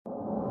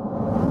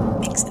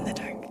Mix in the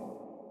Dark.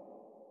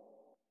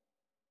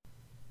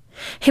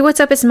 Hey, what's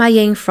up? It's Mai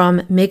Yang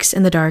from Mix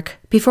in the Dark.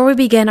 Before we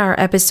begin our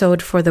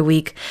episode for the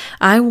week,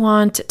 I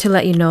want to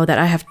let you know that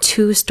I have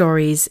two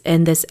stories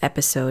in this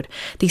episode.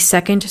 The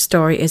second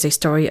story is a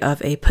story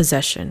of a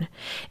possession.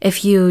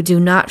 If you do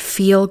not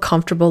feel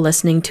comfortable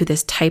listening to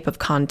this type of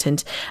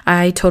content,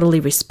 I totally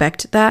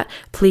respect that.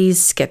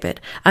 Please skip it.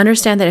 I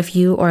understand that if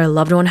you or a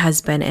loved one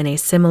has been in a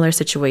similar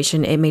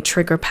situation, it may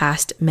trigger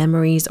past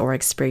memories or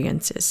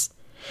experiences.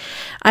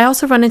 I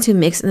also run into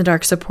Mix in the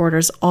Dark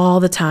supporters all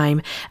the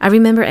time. I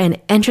remember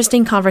an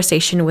interesting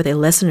conversation with a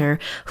listener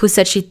who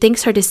said she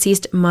thinks her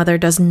deceased mother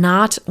does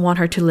not want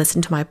her to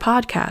listen to my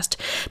podcast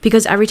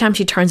because every time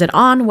she turns it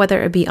on,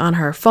 whether it be on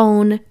her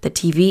phone, the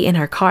TV in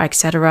her car,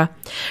 etc.,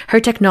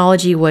 her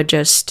technology would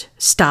just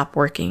stop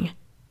working.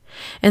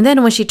 And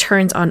then when she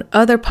turns on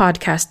other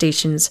podcast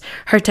stations,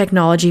 her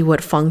technology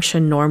would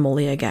function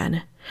normally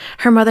again.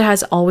 Her mother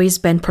has always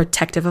been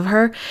protective of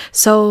her.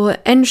 So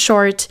in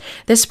short,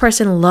 this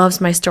person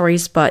loves my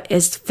stories but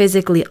is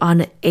physically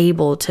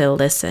unable to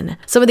listen.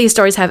 Some of these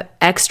stories have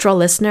extra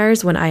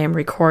listeners when I am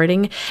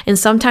recording, and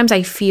sometimes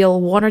I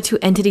feel one or two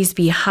entities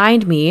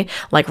behind me,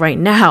 like right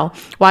now,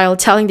 while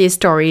telling these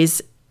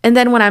stories, and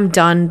then when I'm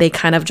done, they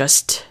kind of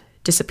just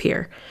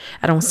disappear.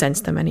 I don't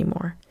sense them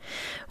anymore.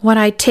 When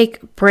I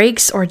take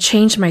breaks or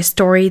change my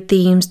story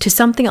themes to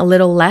something a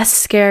little less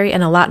scary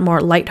and a lot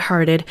more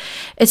lighthearted,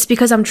 it's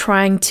because I'm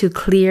trying to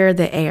clear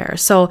the air.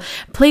 So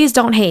please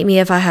don't hate me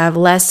if I have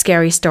less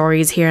scary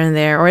stories here and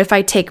there, or if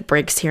I take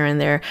breaks here and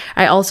there.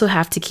 I also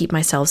have to keep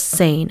myself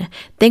sane.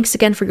 Thanks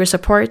again for your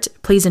support.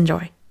 Please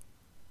enjoy.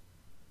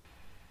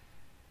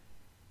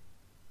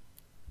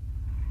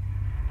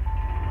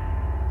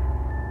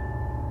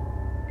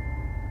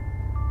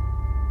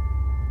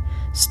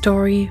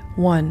 Story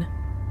 1.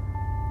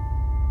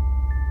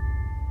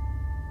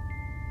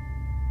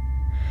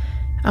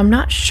 I'm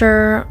not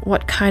sure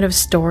what kind of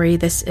story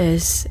this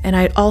is, and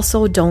I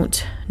also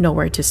don't know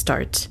where to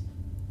start.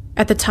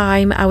 At the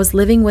time, I was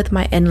living with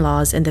my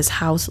in-laws in this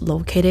house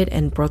located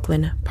in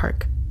Brooklyn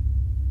Park.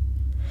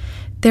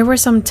 There were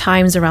some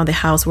times around the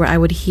house where I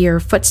would hear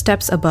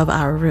footsteps above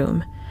our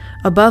room.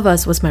 Above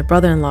us was my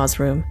brother-in-law's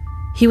room.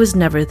 He was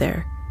never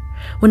there.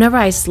 Whenever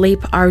I sleep,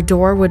 our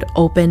door would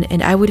open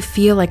and I would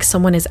feel like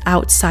someone is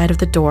outside of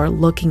the door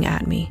looking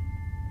at me.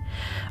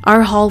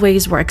 Our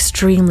hallways were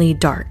extremely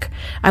dark.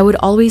 I would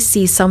always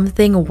see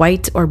something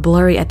white or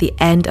blurry at the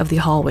end of the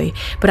hallway,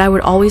 but I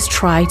would always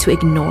try to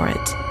ignore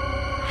it.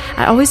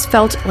 I always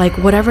felt like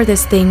whatever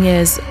this thing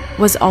is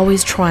was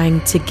always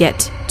trying to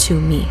get to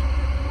me.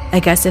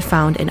 I guess it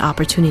found an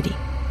opportunity.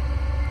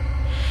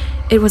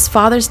 It was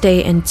Father's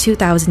Day in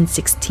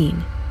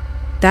 2016.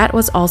 That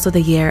was also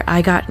the year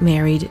I got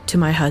married to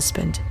my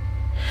husband.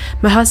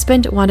 My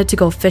husband wanted to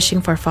go fishing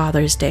for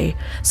Father's Day,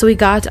 so we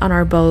got on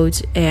our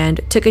boat and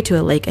took it to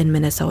a lake in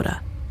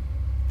Minnesota.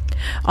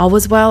 All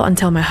was well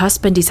until my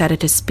husband decided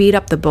to speed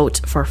up the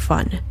boat for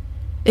fun.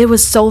 It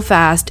was so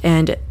fast,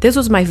 and this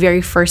was my very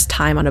first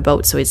time on a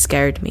boat, so it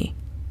scared me.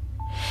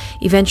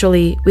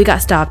 Eventually, we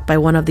got stopped by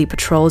one of the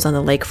patrols on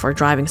the lake for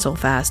driving so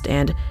fast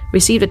and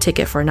received a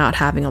ticket for not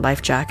having a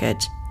life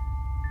jacket.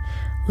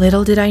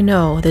 Little did I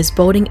know, this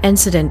boating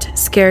incident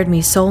scared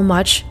me so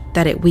much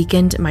that it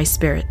weakened my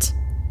spirit.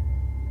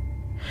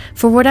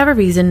 For whatever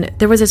reason,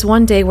 there was this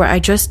one day where I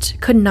just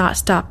could not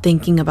stop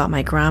thinking about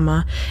my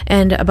grandma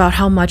and about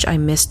how much I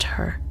missed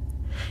her.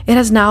 It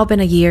has now been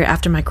a year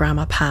after my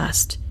grandma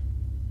passed.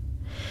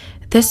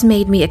 This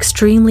made me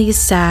extremely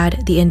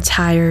sad the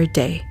entire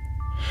day.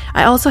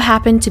 I also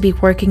happened to be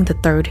working the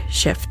third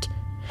shift.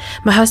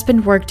 My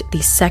husband worked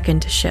the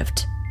second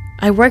shift.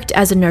 I worked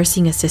as a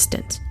nursing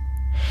assistant.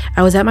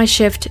 I was at my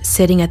shift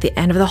sitting at the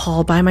end of the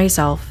hall by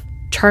myself,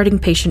 charting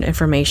patient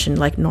information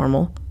like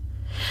normal,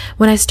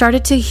 when I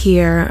started to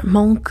hear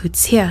Mong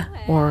Kutia,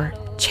 or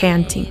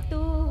chanting.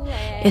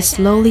 It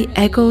slowly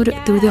echoed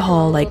through the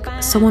hall like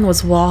someone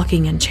was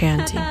walking and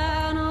chanting.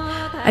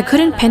 I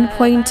couldn't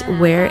pinpoint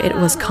where it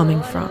was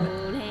coming from.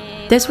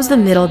 This was the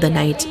middle of the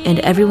night and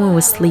everyone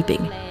was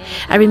sleeping.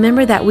 I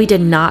remember that we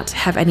did not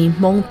have any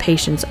Hmong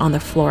patients on the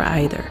floor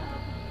either.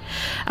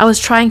 I was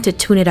trying to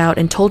tune it out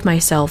and told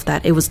myself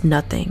that it was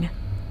nothing.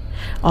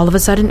 All of a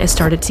sudden, it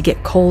started to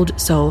get cold,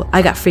 so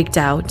I got freaked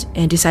out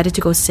and decided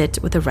to go sit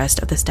with the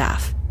rest of the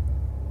staff.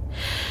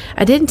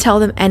 I didn't tell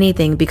them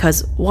anything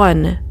because,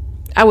 1,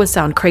 I would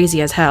sound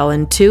crazy as hell,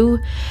 and 2,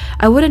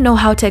 I wouldn't know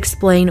how to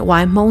explain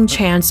why Hmong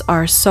chants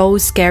are so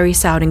scary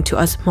sounding to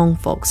us Hmong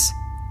folks.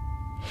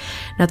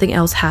 Nothing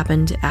else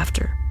happened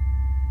after.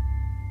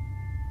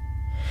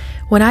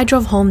 When I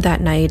drove home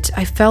that night,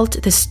 I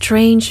felt this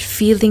strange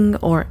feeling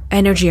or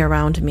energy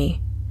around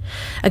me.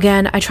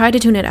 Again, I tried to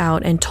tune it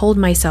out and told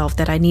myself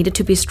that I needed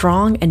to be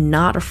strong and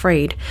not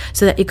afraid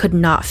so that it could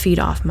not feed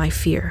off my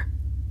fear.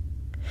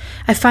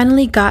 I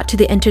finally got to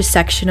the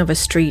intersection of a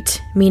street,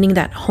 meaning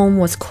that home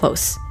was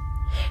close.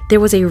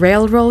 There was a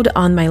railroad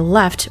on my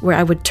left where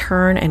I would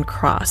turn and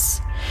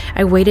cross.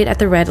 I waited at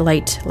the red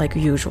light like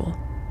usual.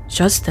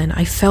 Just then,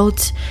 I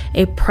felt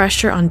a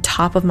pressure on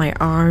top of my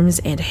arms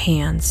and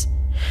hands.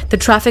 The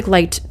traffic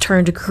light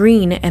turned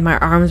green and my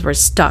arms were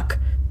stuck.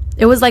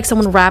 It was like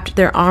someone wrapped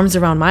their arms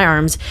around my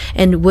arms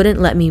and wouldn't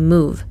let me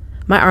move.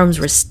 My arms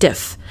were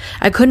stiff.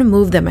 I couldn't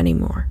move them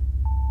anymore.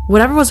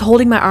 Whatever was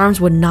holding my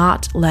arms would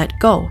not let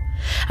go.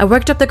 I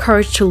worked up the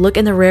courage to look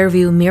in the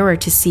rearview mirror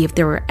to see if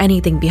there were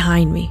anything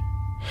behind me.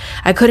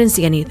 I couldn't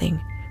see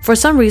anything. For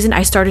some reason,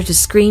 I started to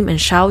scream and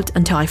shout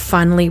until I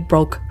finally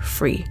broke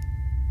free.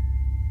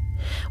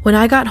 When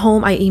I got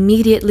home, I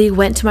immediately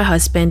went to my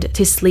husband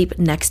to sleep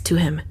next to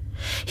him.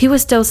 He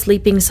was still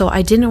sleeping, so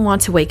I didn't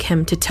want to wake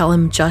him to tell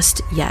him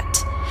just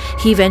yet.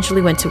 He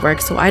eventually went to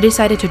work, so I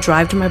decided to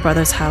drive to my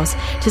brother's house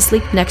to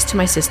sleep next to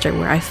my sister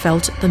where I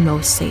felt the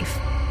most safe.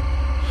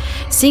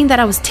 Seeing that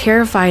I was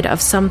terrified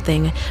of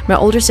something, my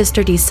older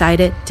sister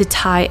decided to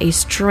tie a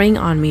string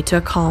on me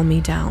to calm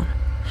me down.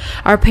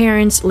 Our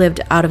parents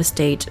lived out of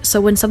state, so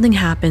when something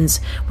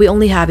happens, we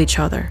only have each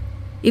other.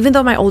 Even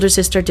though my older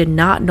sister did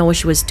not know what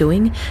she was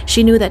doing,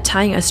 she knew that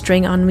tying a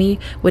string on me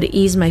would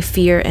ease my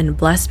fear and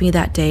bless me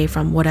that day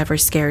from whatever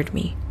scared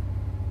me.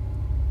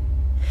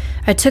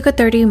 I took a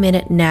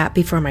 30-minute nap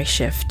before my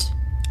shift.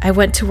 I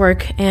went to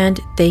work and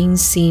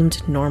things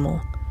seemed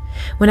normal.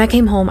 When I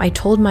came home, I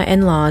told my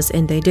in-laws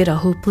and they did a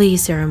hooplee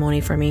ceremony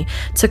for me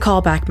to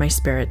call back my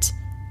spirits.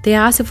 They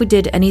asked if we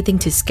did anything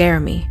to scare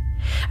me.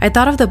 I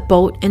thought of the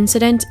boat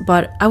incident,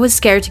 but I was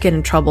scared to get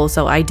in trouble,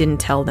 so I didn't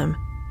tell them.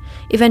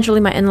 Eventually,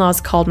 my in-laws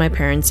called my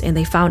parents and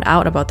they found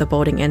out about the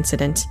boating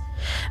incident.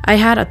 I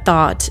had a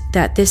thought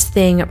that this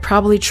thing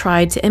probably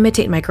tried to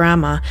imitate my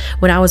grandma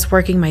when I was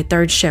working my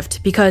third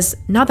shift because,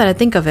 now that I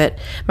think of it,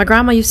 my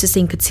grandma used to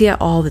sing Kutia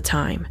all the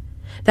time.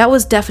 That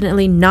was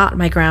definitely not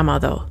my grandma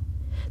though.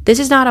 This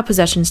is not a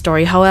possession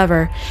story,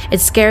 however,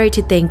 it's scary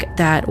to think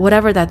that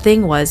whatever that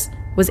thing was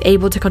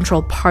able to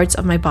control parts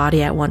of my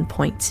body at one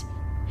point.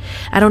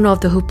 I don't know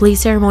if the hooplee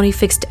ceremony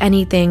fixed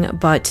anything,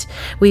 but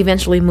we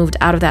eventually moved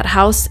out of that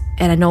house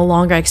and I no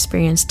longer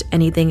experienced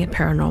anything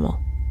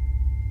paranormal.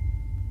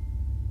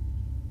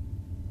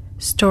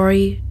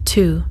 Story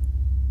 2.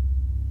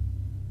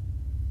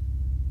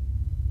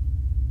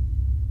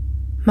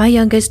 My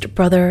youngest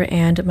brother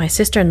and my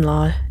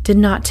sister-in-law did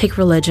not take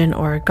religion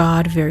or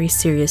God very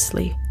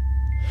seriously.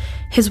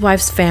 His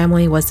wife's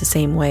family was the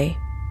same way.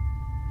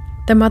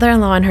 The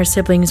mother-in-law and her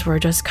siblings were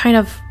just kind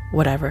of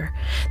whatever.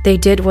 They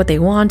did what they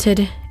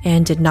wanted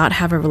and did not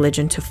have a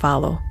religion to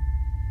follow.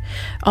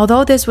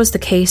 Although this was the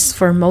case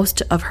for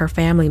most of her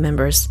family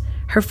members,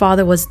 her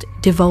father was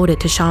devoted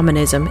to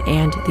shamanism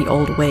and the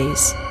old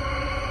ways.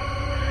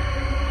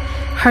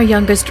 Her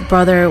youngest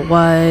brother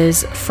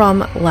was,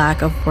 from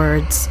lack of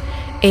words,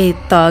 a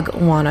thug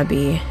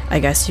wannabe, I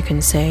guess you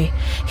can say.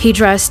 He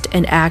dressed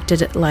and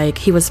acted like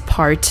he was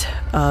part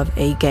of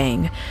a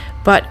gang,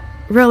 but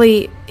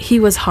really, he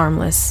was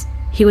harmless.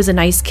 He was a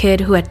nice kid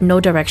who had no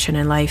direction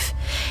in life,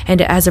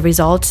 and as a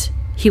result,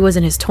 he was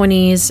in his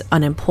 20s,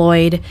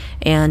 unemployed,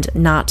 and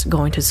not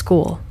going to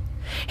school.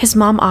 His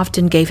mom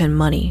often gave him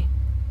money.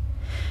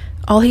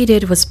 All he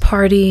did was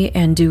party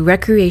and do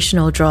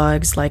recreational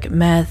drugs like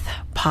meth,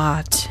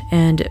 pot,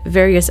 and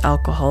various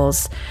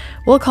alcohols.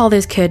 We'll call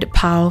this kid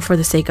Pao for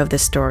the sake of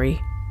this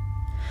story.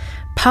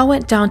 Pao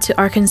went down to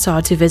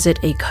Arkansas to visit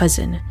a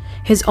cousin.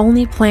 His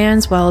only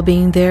plans while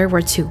being there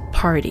were to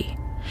party.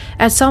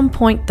 At some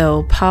point,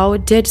 though, Pao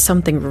did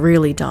something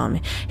really dumb.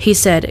 He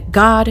said,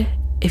 "God,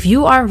 if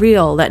you are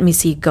real, let me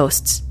see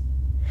ghosts."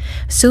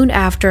 Soon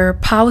after,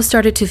 Pao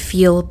started to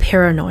feel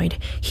paranoid.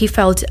 He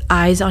felt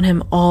eyes on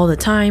him all the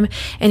time,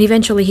 and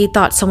eventually he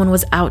thought someone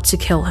was out to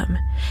kill him.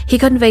 He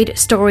conveyed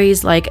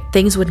stories like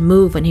things would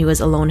move when he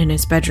was alone in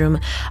his bedroom,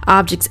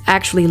 objects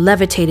actually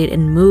levitated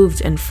and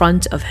moved in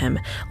front of him,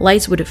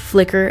 lights would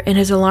flicker, and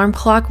his alarm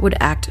clock would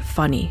act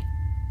funny.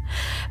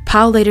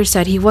 Pao later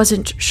said he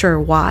wasn't sure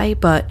why,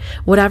 but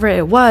whatever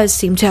it was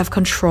seemed to have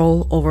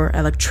control over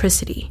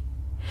electricity.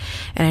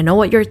 And I know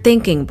what you're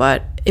thinking,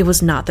 but it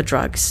was not the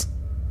drugs.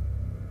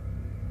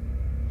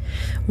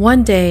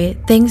 One day,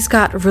 things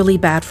got really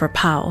bad for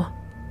Pao.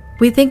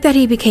 We think that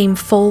he became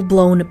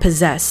full-blown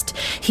possessed.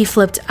 He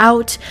flipped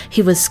out,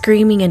 he was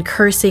screaming and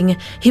cursing,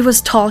 he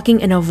was talking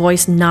in a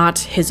voice not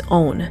his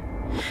own.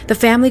 The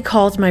family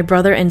called my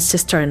brother and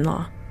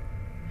sister-in-law.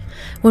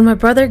 When my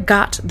brother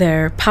got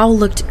there, Pao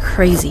looked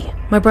crazy.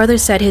 My brother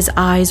said his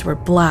eyes were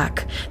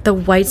black, the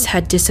whites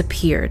had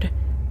disappeared.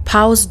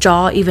 Pao's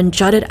jaw even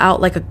jutted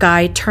out like a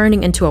guy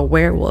turning into a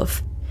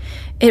werewolf.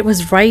 It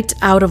was right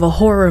out of a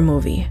horror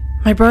movie.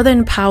 My brother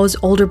and Pao's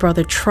older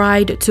brother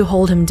tried to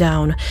hold him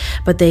down,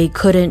 but they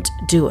couldn't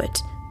do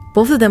it.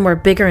 Both of them were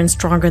bigger and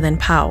stronger than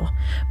Pao,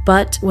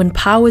 but when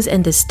Pao was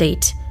in this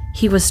state,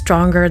 he was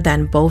stronger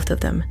than both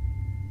of them.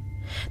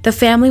 The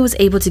family was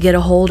able to get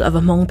a hold of a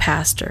Hmong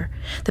pastor.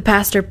 The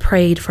pastor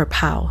prayed for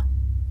Pao.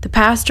 The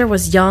pastor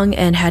was young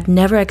and had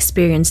never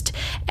experienced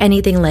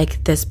anything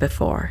like this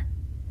before.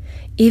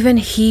 Even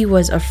he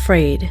was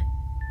afraid.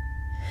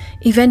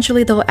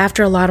 Eventually, though,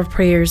 after a lot of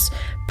prayers,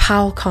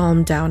 Pao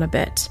calmed down a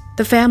bit.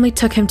 The family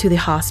took him to the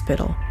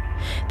hospital.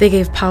 They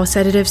gave Pao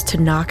sedatives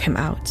to knock him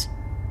out.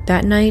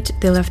 That night,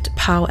 they left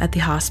Pao at the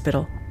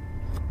hospital.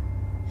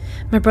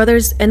 My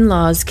brother's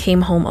in-laws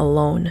came home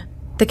alone.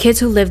 The kids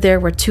who lived there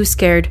were too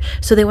scared,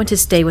 so they went to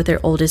stay with their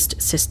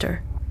oldest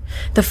sister.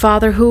 The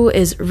father, who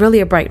is really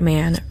a bright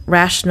man,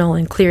 rational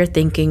and clear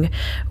thinking,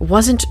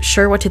 wasn't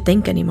sure what to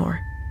think anymore.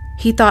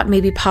 He thought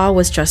maybe Pa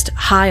was just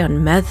high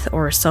on meth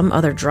or some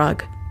other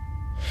drug.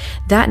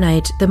 That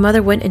night, the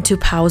mother went into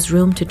Pa's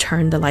room to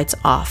turn the lights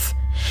off.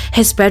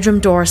 His bedroom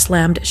door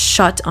slammed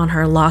shut on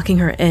her, locking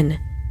her in.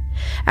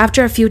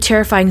 After a few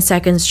terrifying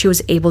seconds, she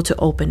was able to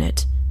open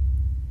it.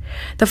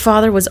 The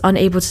father was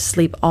unable to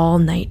sleep all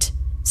night.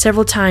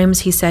 Several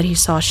times he said he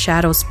saw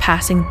shadows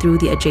passing through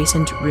the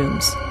adjacent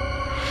rooms.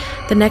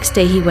 The next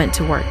day he went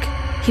to work.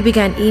 He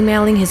began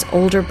emailing his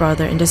older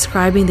brother and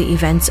describing the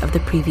events of the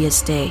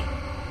previous day.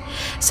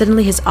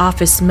 Suddenly his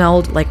office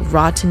smelled like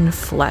rotten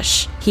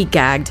flesh. He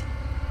gagged.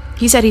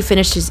 He said he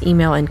finished his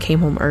email and came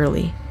home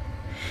early.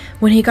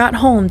 When he got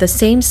home, the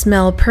same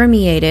smell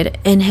permeated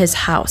in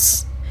his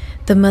house.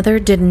 The mother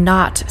did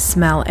not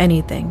smell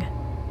anything.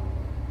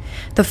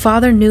 The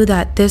father knew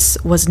that this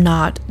was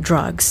not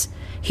drugs.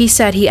 He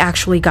said he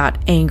actually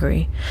got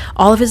angry.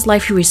 All of his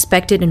life he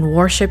respected and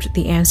worshipped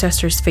the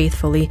ancestors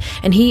faithfully,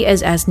 and he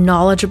is as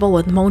knowledgeable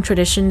with Hmong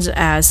traditions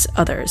as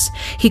others.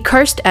 He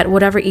cursed at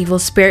whatever evil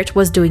spirit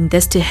was doing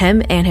this to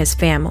him and his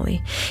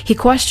family. He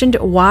questioned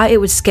why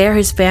it would scare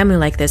his family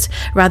like this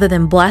rather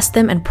than bless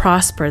them and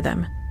prosper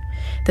them.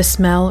 The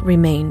smell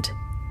remained.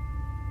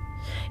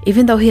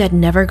 Even though he had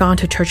never gone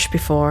to church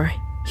before,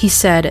 he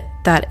said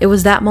that it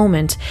was that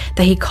moment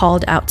that he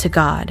called out to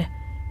God,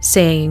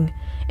 saying,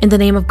 "In the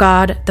name of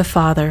God the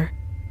Father,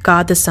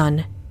 God the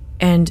Son,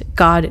 and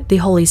God the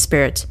Holy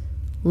Spirit,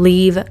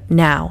 leave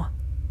now."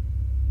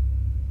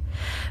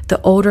 The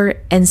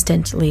odor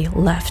instantly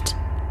left.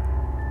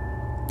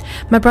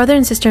 My brother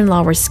and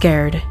sister-in-law were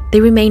scared. They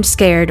remained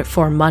scared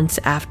for months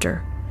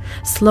after.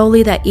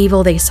 Slowly, that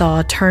evil they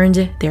saw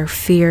turned their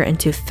fear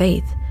into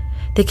faith.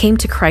 They came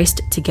to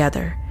Christ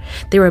together.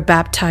 They were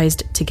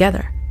baptized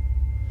together.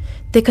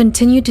 They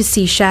continued to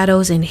see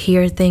shadows and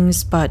hear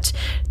things, but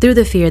through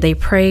the fear they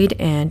prayed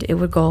and it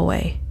would go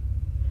away.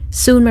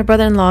 Soon my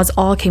brother-in-laws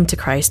all came to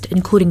Christ,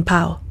 including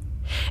Pao.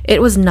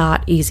 It was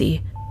not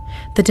easy.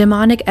 The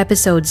demonic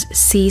episodes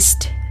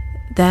ceased,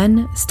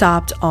 then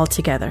stopped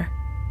altogether.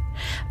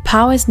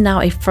 Pao is now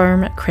a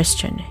firm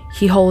Christian.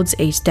 He holds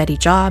a steady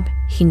job,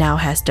 he now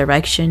has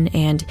direction,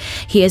 and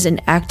he is an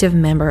active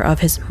member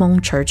of his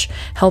Hmong church,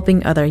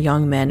 helping other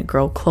young men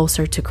grow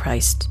closer to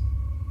Christ.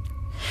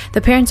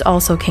 The parents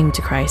also came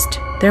to Christ.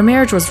 Their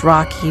marriage was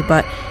rocky,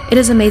 but it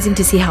is amazing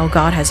to see how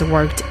God has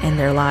worked in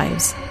their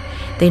lives.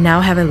 They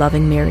now have a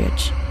loving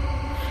marriage.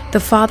 The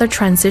father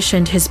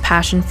transitioned his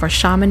passion for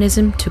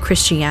shamanism to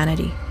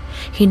Christianity.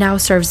 He now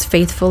serves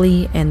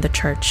faithfully in the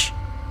church.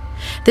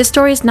 This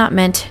story is not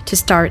meant to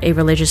start a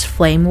religious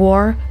flame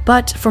war,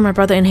 but for my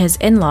brother and his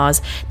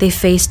in-laws, they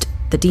faced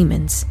the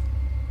demons.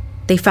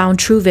 They found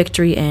true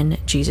victory in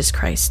Jesus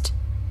Christ.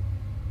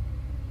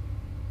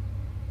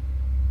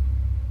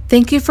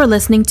 Thank you for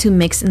listening to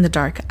Mix in the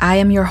Dark. I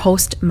am your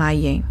host, Mai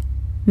Ying.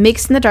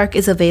 Mix in the Dark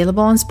is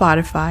available on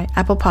Spotify,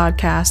 Apple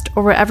Podcast,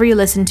 or wherever you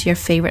listen to your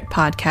favorite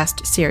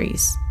podcast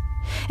series.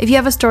 If you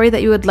have a story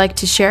that you would like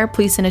to share,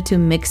 please send it to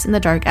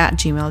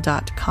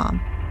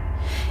mixinthedark@gmail.com.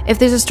 If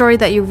there's a story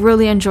that you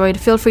really enjoyed,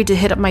 feel free to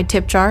hit up my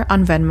tip jar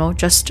on Venmo.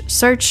 Just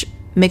search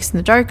Mix in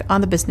the Dark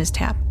on the business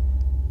tab.